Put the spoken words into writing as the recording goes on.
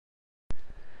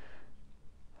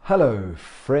Hello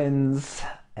friends,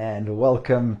 and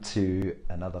welcome to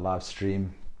another live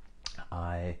stream.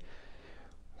 I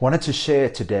wanted to share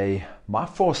today my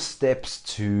 4 steps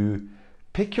to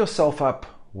pick yourself up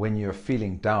when you're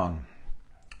feeling down.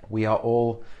 We are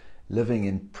all living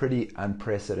in pretty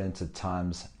unprecedented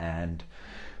times, and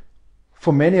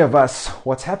for many of us,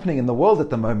 what's happening in the world at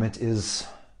the moment is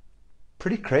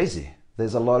pretty crazy.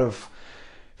 There's a lot of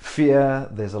fear,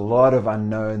 there's a lot of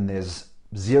unknown, there's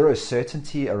zero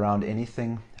certainty around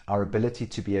anything. Our ability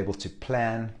to be able to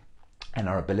plan and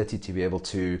our ability to be able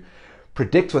to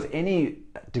predict with any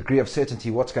degree of certainty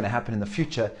what's going to happen in the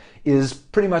future is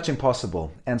pretty much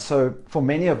impossible. And so for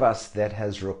many of us, that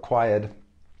has required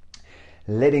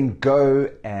letting go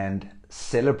and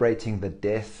celebrating the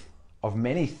death of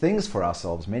many things for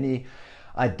ourselves, many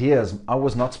ideas. I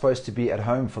was not supposed to be at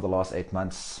home for the last 8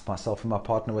 months. Myself and my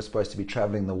partner were supposed to be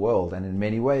traveling the world, and in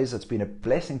many ways it's been a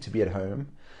blessing to be at home,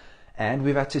 and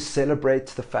we've had to celebrate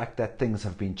the fact that things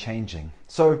have been changing.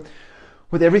 So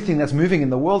with everything that's moving in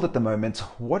the world at the moment,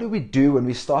 what do we do when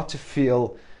we start to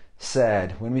feel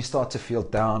sad, when we start to feel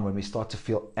down, when we start to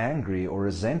feel angry or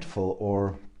resentful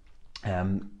or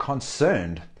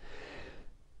concerned?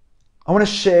 I want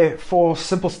to share 4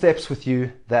 simple steps with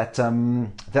you that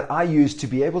I use to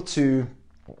be able to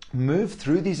move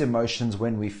through these emotions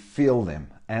when we feel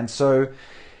them. And so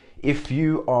if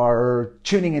you are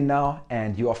tuning in now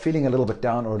and you are feeling a little bit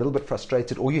down or a little bit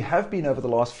frustrated, or you have been over the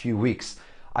last few weeks,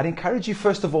 I'd encourage you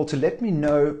first of all to let me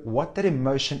know what that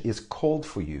emotion is called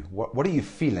for you. What are you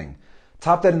feeling?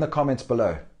 Type that in the comments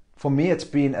below. For me, it's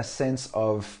been a sense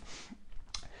of,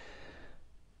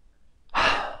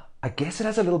 I guess it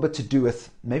has a little bit to do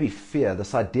with maybe fear,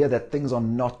 this idea that things are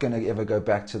not going to ever go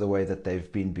back to the way that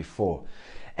they've been before.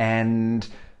 And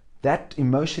that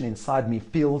emotion inside me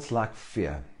feels like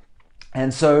fear.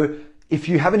 And so if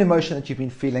you have an emotion that you've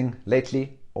been feeling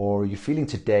lately, or you're feeling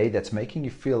today that's making you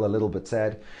feel a little bit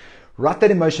sad, write that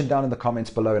emotion down in the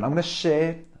comments below. And I'm going to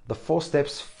share the 4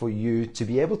 steps for you to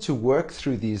be able to work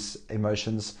through these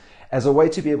emotions as a way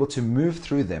to be able to move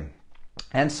through them.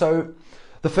 And so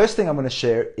the first thing I'm going to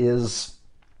share is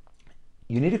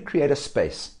you need to create a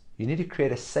space. You need to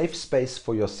create a safe space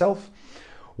for yourself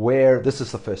where, this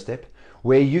is the first step,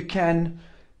 where you can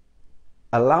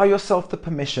allow yourself the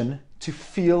permission to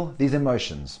feel these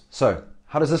emotions. So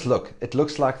how does this look? It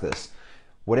looks like this.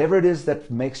 Whatever it is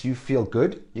that makes you feel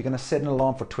good, you're going to set an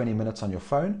alarm for 20 minutes on your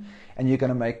phone, and you're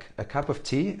going to make a cup of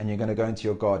tea and you're going to go into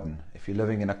your garden. If you're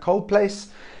living in a cold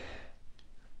place,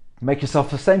 make yourself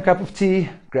the same cup of tea,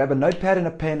 grab a notepad and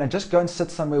a pen, and just go and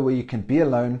sit somewhere where you can be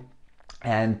alone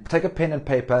and take a pen and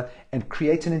paper and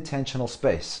create an intentional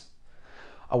space.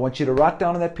 I want you to write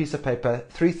down on that piece of paper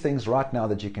 3 things right now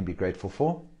that you can be grateful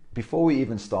for before we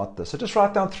even start this. So just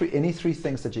write down any 3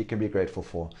 things that you can be grateful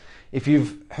for. If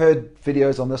you've heard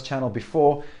videos on this channel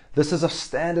before, this is a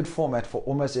standard format for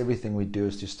almost everything we do,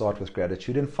 is to start with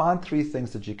gratitude and find 3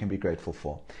 things that you can be grateful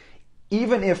for.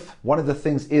 Even if one of the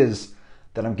things is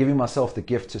that I'm giving myself the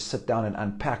gift to sit down and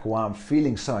unpack why I'm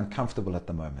feeling so uncomfortable at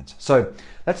the moment. So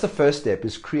that's the first step,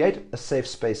 is create a safe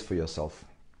space for yourself.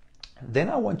 Then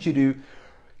I want you to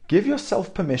give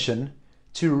yourself permission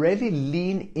to really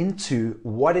lean into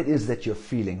what it is that you're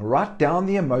feeling. Write down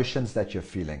the emotions that you're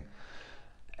feeling.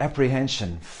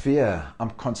 Apprehension, fear, I'm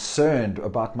concerned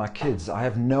about my kids. I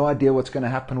have no idea what's going to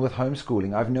happen with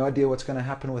homeschooling. I have no idea what's going to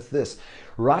happen with this.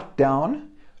 Write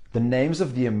down the names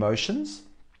of the emotions.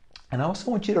 And I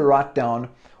also want you to write down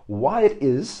why it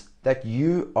is that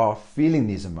you are feeling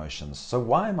these emotions. So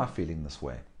why am I feeling this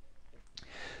way?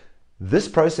 This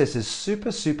process is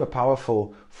super, super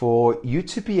powerful for you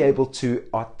to be able to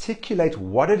articulate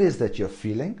what it is that you're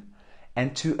feeling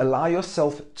and to allow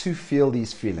yourself to feel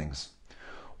these feelings.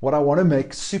 What I want to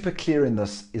make super clear in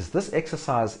this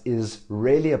exercise is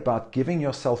really about giving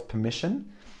yourself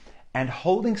permission and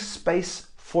holding space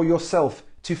for yourself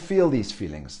to feel these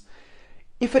feelings.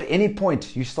 If at any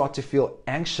point you start to feel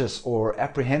anxious or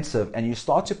apprehensive and you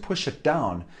start to push it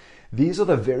down, these are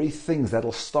the very things that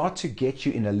will start to get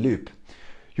you in a loop.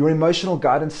 Your emotional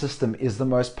guidance system is the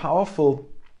most powerful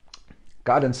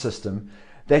guidance system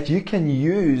that you can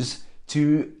use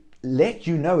to let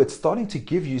you know it's starting to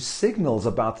give you signals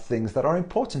about things that are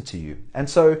important to you. And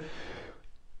so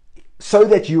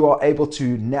that you are able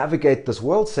to navigate this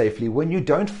world safely, when you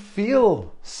don't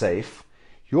feel safe,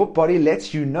 your body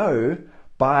lets you know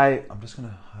by, I'm just going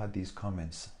to hide these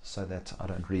comments so that I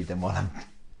don't read them while I'm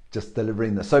just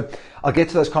delivering this. So I'll get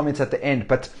to those comments at the end,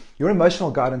 but your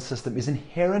emotional guidance system is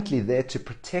inherently there to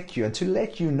protect you and to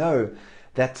let you know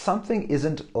that something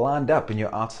isn't lined up in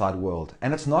your outside world.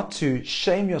 And it's not to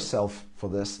shame yourself for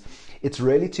this. It's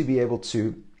really to be able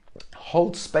to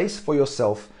hold space for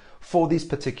yourself for these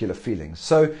particular feelings.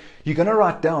 So you're going to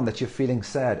write down that you're feeling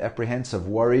sad, apprehensive,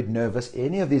 worried, nervous,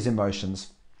 any of these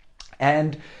emotions,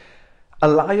 and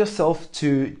allow yourself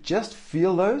to just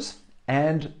feel those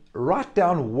and write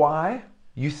down why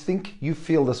you think you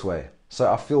feel this way.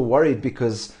 So I feel worried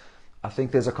because I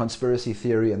think there's a conspiracy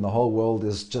theory and the whole world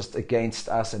is just against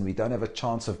us and we don't have a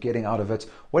chance of getting out of it.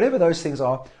 Whatever those things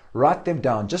are, write them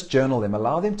down, just journal them,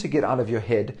 allow them to get out of your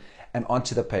head and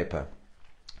onto the paper.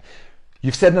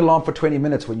 You've set an alarm for 20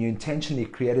 minutes when you intentionally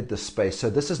created this space. So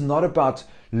this is not about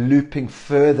looping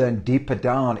further and deeper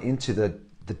down into the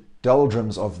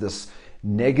doldrums of this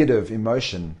negative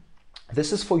emotion.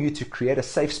 This is for you to create a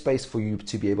safe space for you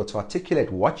to be able to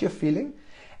articulate what you're feeling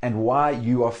and why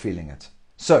you are feeling it.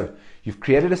 So you've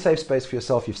created a safe space for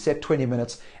yourself, you've set 20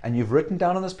 minutes, and you've written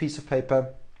down on this piece of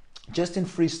paper, just in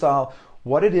freestyle,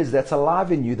 what it is that's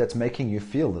alive in you that's making you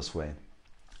feel this way.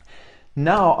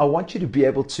 Now, I want you to be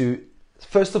able to,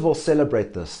 first of all,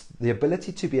 celebrate this, the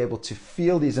ability to be able to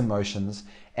feel these emotions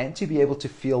and to be able to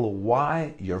feel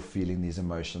why you're feeling these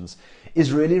emotions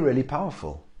is really, really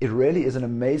powerful. It really is an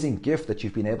amazing gift that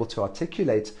you've been able to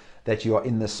articulate that you are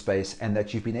in this space and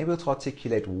that you've been able to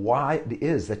articulate why it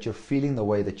is that you're feeling the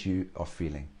way that you are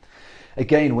feeling.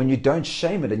 Again, when you don't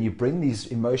shame it and you bring these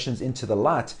emotions into the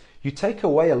light, you take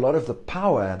away a lot of the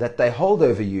power that they hold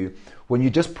over you when you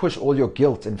just push all your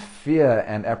guilt and fear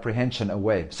and apprehension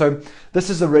away. So this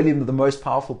is really the most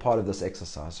powerful part of this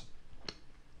exercise.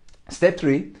 Step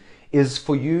 3 is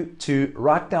for you to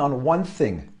write down one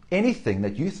thing, anything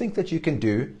that you think that you can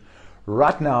do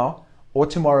right now or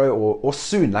tomorrow or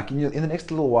soon, like in the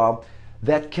next little while,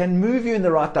 that can move you in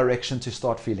the right direction to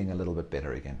start feeling a little bit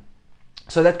better again.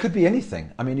 So that could be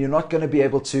anything. I mean, you're not going to be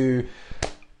able to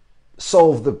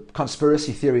solve the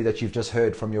conspiracy theory that you've just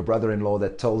heard from your brother-in-law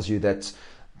that tells you that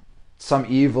some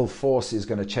evil force is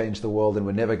going to change the world and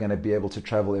we're never going to be able to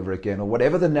travel ever again, or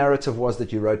whatever the narrative was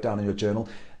that you wrote down in your journal.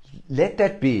 Let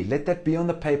that be on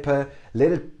the paper.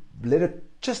 Let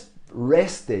it just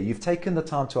rest there. You've taken the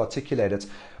time to articulate it,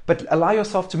 but allow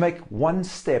yourself to make one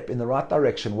step in the right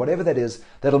direction, whatever that is,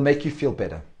 that'll make you feel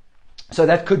better. So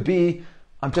that could be,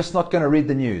 I'm just not going to read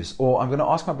the news, or I'm going to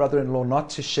ask my brother-in-law not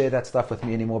to share that stuff with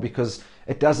me anymore because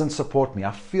it doesn't support me.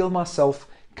 I feel myself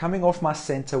coming off my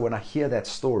center when I hear that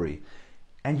story.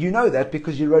 And you know that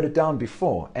because you wrote it down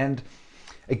before. And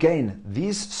again,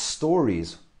 these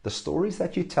stories, the stories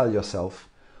that you tell yourself,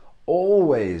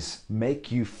 always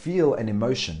make you feel an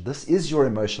emotion. This is your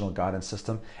emotional guidance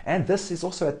system, and this is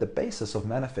also at the basis of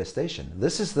manifestation.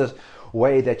 This is the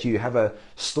way that you have a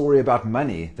story about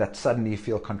money that suddenly you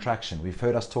feel contraction. We've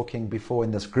heard us talking before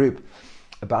in this group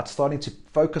about starting to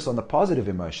focus on the positive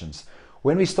emotions.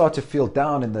 When we start to feel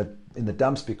down in the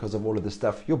dumps because of all of this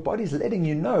stuff, your body's letting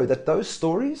you know that those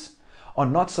stories are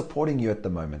not supporting you at the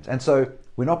moment. And so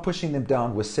we're not pushing them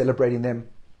down, we're celebrating them.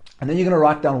 And then you're going to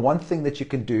write down one thing that you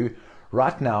can do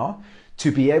right now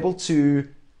to be able to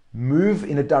move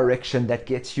in a direction that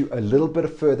gets you a little bit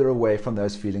further away from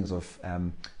those feelings of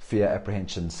fear,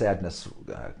 apprehension, sadness,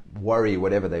 worry,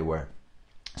 whatever they were.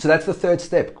 So that's the third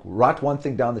step. Write one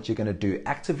thing down that you're going to do,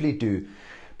 actively do,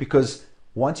 because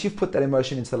once you've put that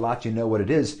emotion into the light, you know what it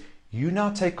is. You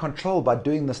now take control by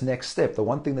doing this next step. The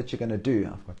one thing that you're going to do,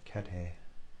 I've got cat hair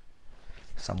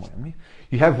somewhere on me.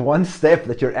 You have one step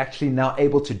that you're actually now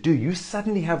able to do. You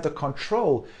suddenly have the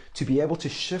control to be able to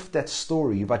shift that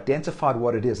story. You've identified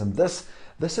what it is. And this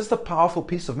is the powerful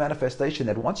piece of manifestation,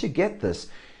 that once you get this,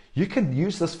 you can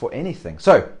use this for anything.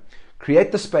 So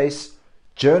create the space,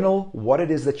 journal what it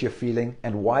is that you're feeling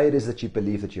and why it is that you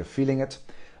believe that you're feeling it.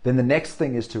 Then the next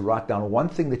thing is to write down one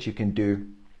thing that you can do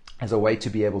as a way to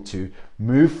be able to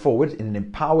move forward in an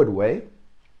empowered way.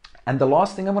 And the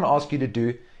last thing I'm going to ask you to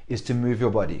do is to move your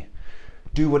body.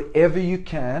 Do whatever you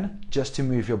can just to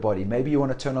move your body. Maybe you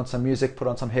want to turn on some music, put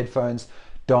on some headphones,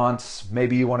 dance.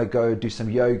 Maybe you want to go do some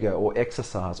yoga or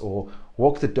exercise or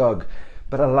walk the dog.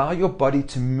 But allow your body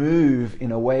to move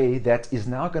in a way that is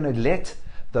now going to let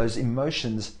those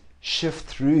emotions shift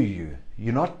through you.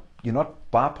 You're not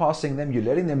bypassing them, you're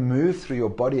letting them move through your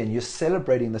body, and you're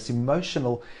celebrating this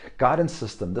emotional guidance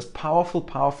system, this powerful,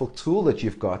 powerful tool that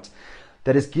you've got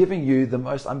that is giving you the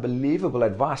most unbelievable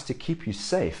advice to keep you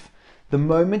safe. The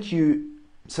moment you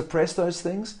suppress those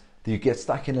things, you get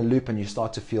stuck in a loop and you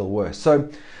start to feel worse. So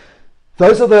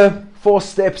those are the 4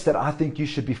 steps that I think you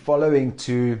should be following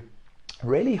to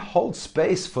really hold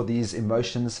space for these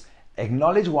emotions,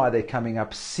 acknowledge why they're coming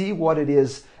up, see what it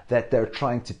is that they're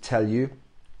trying to tell you,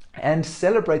 and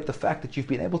celebrate the fact that you've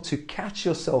been able to catch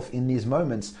yourself in these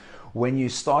moments when you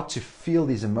start to feel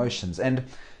these emotions. And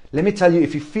let me tell you,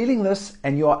 if you're feeling this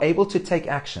and you are able to take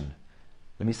action,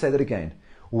 Let me say that again.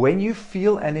 When you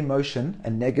feel an emotion, a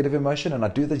negative emotion, and I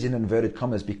do this in inverted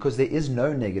commas because there is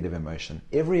no negative emotion.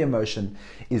 Every emotion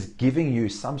is giving you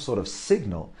some sort of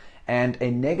signal, and a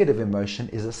negative emotion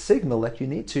is a signal that you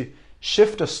need to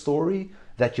shift a story,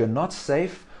 that you're not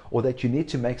safe, or that you need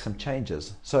to make some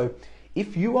changes. So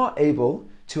if you are able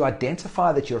to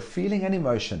identify that you're feeling an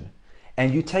emotion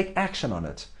and you take action on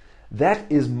it,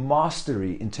 that is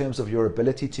mastery in terms of your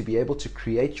ability to be able to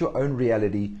create your own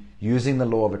reality using the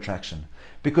law of attraction.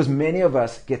 Because many of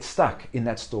us get stuck in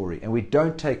that story and we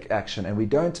don't take action and we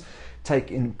don't take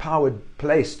empowered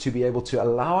place to be able to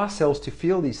allow ourselves to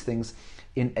feel these things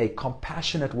in a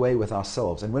compassionate way with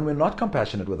ourselves. And when we're not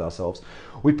compassionate with ourselves,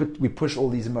 we push all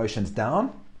these emotions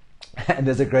down. And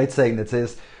there's a great saying that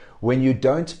says, when you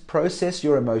don't process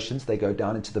your emotions, they go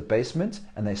down into the basement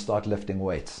and they start lifting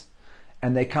weights.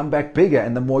 And they come back bigger,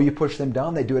 and the more you push them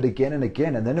down, they do it again and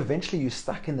again. And then eventually you're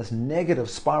stuck in this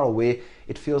negative spiral where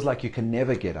it feels like you can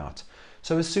never get out.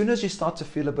 So as soon as you start to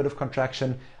feel a bit of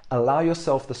contraction, allow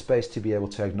yourself the space to be able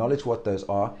to acknowledge what those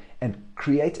are and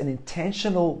create an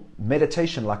intentional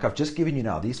meditation like I've just given you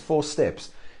now, these 4 steps.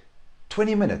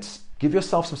 20 minutes. Give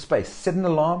yourself some space. Set an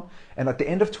alarm, and at the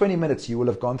end of 20 minutes, you will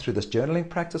have gone through this journaling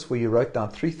practice where you wrote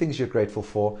down 3 things you're grateful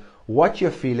for, what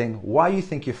you're feeling, why you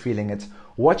think you're feeling it,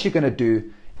 what you're going to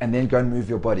do, and then go and move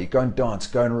your body. Go and dance,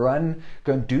 go and run,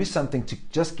 go and do something to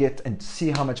just get and see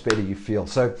how much better you feel.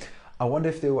 So I wonder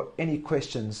if there were any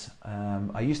questions.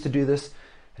 I used to do this.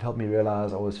 It helped me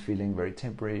realize I was feeling very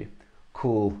temporary.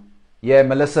 Cool. Yeah,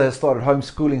 Melissa has started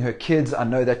homeschooling her kids. I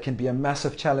know that can be a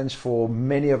massive challenge for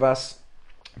many of us.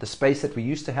 The space that we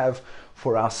used to have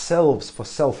for ourselves, for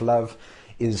self-love,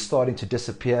 is starting to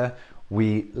disappear.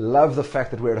 We love the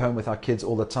fact that we're at home with our kids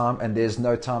all the time and there's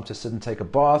no time to sit and take a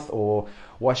bath or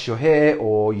wash your hair,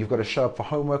 or you've got to show up for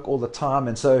homework all the time.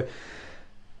 And so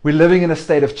we're living in a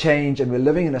state of change and we're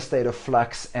living in a state of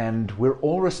flux, and we're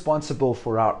all responsible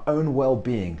for our own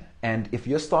well-being. And if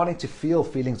you're starting to feel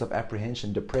feelings of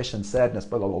apprehension, depression, sadness,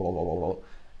 blah, blah, blah, blah, blah, blah,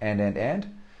 and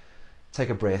take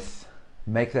a breath,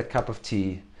 make that cup of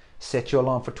tea, set your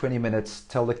alarm for 20 minutes,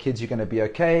 tell the kids you're going to be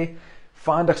okay,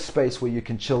 find a space where you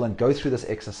can chill and go through this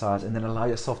exercise, and then allow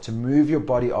yourself to move your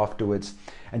body afterwards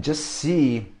and just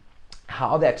see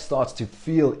how that starts to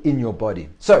feel in your body.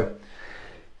 So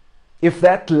if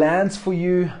that lands for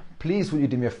you, please will you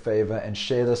do me a favor and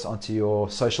share this onto your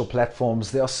social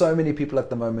platforms. There are so many people at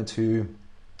the moment who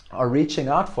are reaching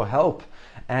out for help.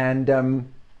 And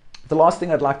the last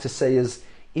thing I'd like to say is,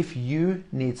 if you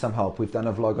need some help, we've done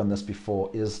a vlog on this before,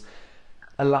 is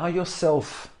allow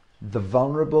yourself the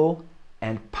vulnerable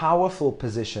and powerful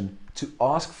position to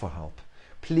ask for help.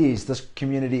 Please, this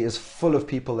community is full of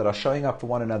people that are showing up for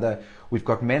one another. We've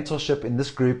got mentorship in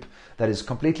this group that is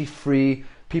completely free.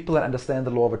 People that understand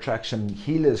the law of attraction,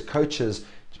 healers, coaches.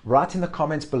 Write in the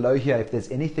comments below here if there's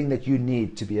anything that you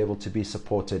need to be able to be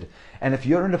supported. And if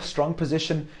you're in a strong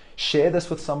position, share this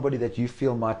with somebody that you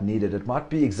feel might need it. It might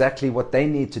be exactly what they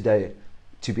need today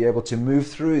to be able to move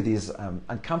through these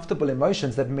uncomfortable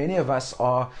emotions that many of us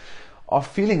are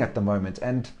feeling at the moment.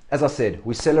 And as I said,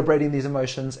 we're celebrating these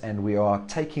emotions and we are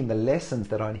taking the lessons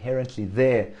that are inherently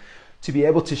there to be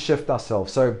able to shift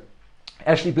ourselves. So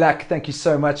Ashley Black, thank you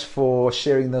so much for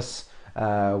sharing this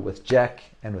with Jack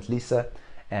and with Lisa.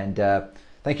 And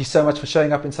thank you so much for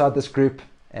showing up inside this group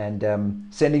and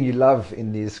sending you love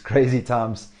in these crazy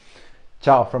times.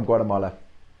 Ciao from Guatemala.